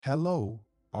Hello,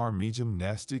 Army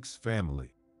Gymnastics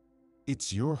family.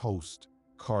 It's your host,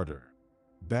 Carter,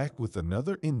 back with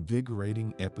another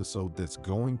invigorating episode that's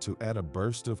going to add a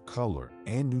burst of color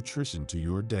and nutrition to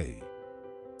your day.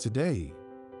 Today,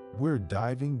 we're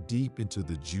diving deep into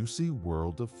the juicy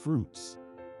world of fruits.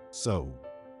 So,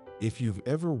 if you've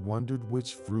ever wondered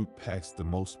which fruit packs the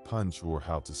most punch or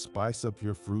how to spice up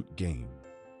your fruit game,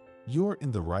 you're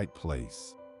in the right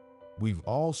place. We've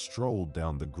all strolled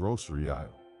down the grocery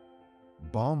aisle,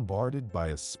 bombarded by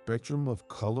a spectrum of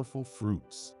colorful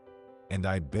fruits. And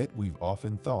I bet we've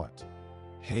often thought,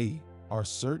 hey, are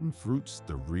certain fruits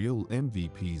the real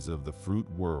MVPs of the fruit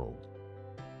world?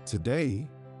 Today,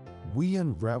 we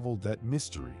unravel that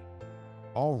mystery.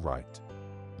 All right,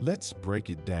 let's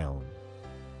break it down.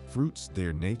 Fruits,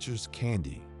 they're nature's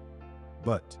candy,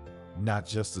 but not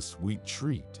just a sweet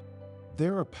treat.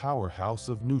 They're a powerhouse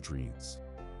of nutrients.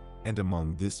 And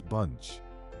among this bunch,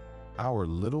 our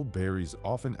little berries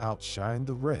often outshine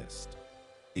the rest,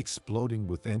 exploding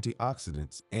with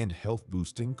antioxidants and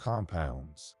health-boosting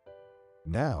compounds.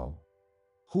 Now,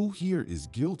 who here is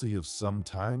guilty of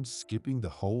sometimes skipping the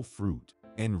whole fruit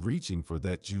and reaching for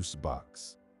that juice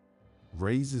box?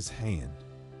 Raise his hand.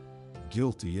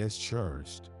 Guilty as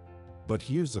charged. But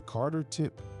here's a Carter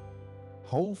tip.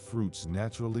 Whole fruits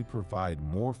naturally provide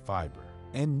more fiber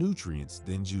and nutrients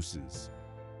than juices.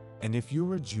 And if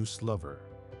you're a juice lover,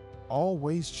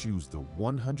 always choose the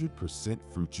 100%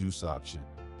 fruit juice option.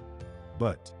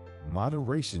 But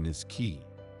moderation is key.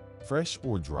 Fresh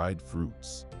or dried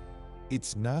fruits.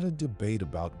 It's not a debate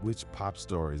about which pop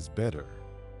star is better.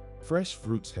 Fresh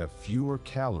fruits have fewer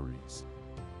calories,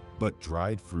 but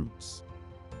dried fruits,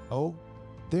 oh,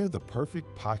 they're the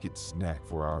perfect pocket snack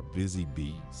for our busy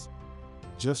bees.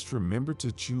 Just remember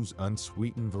to choose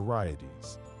unsweetened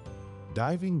varieties.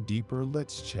 Diving deeper,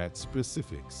 let's chat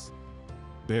specifics.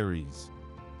 Berries,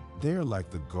 they're like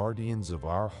the guardians of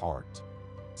our heart.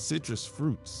 Citrus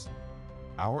fruits,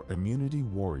 our immunity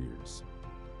warriors.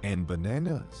 And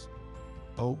bananas,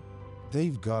 oh,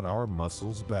 they've got our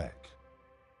muscles back.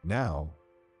 Now,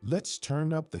 let's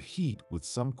turn up the heat with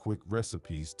some quick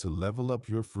recipes to level up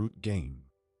your fruit game.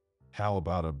 How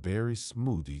about a berry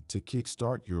smoothie to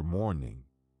kickstart your morning?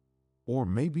 Or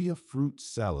maybe a fruit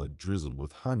salad drizzled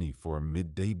with honey for a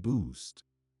midday boost?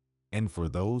 And for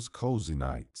those cozy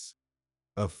nights,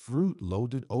 a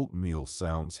fruit-loaded oatmeal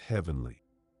sounds heavenly.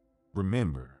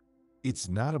 Remember, it's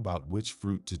not about which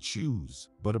fruit to choose,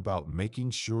 but about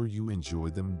making sure you enjoy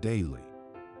them daily.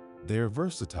 They're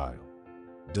versatile,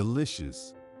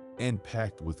 delicious, and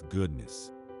packed with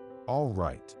goodness. All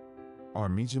right,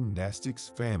 Army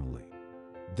Gymnastics family,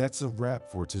 that's a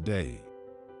wrap for today.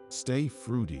 Stay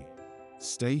fruity,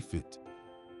 stay fit.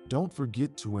 Don't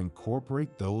forget to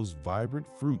incorporate those vibrant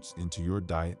fruits into your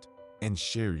diet and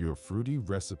share your fruity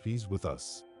recipes with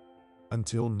us.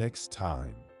 Until next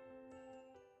time.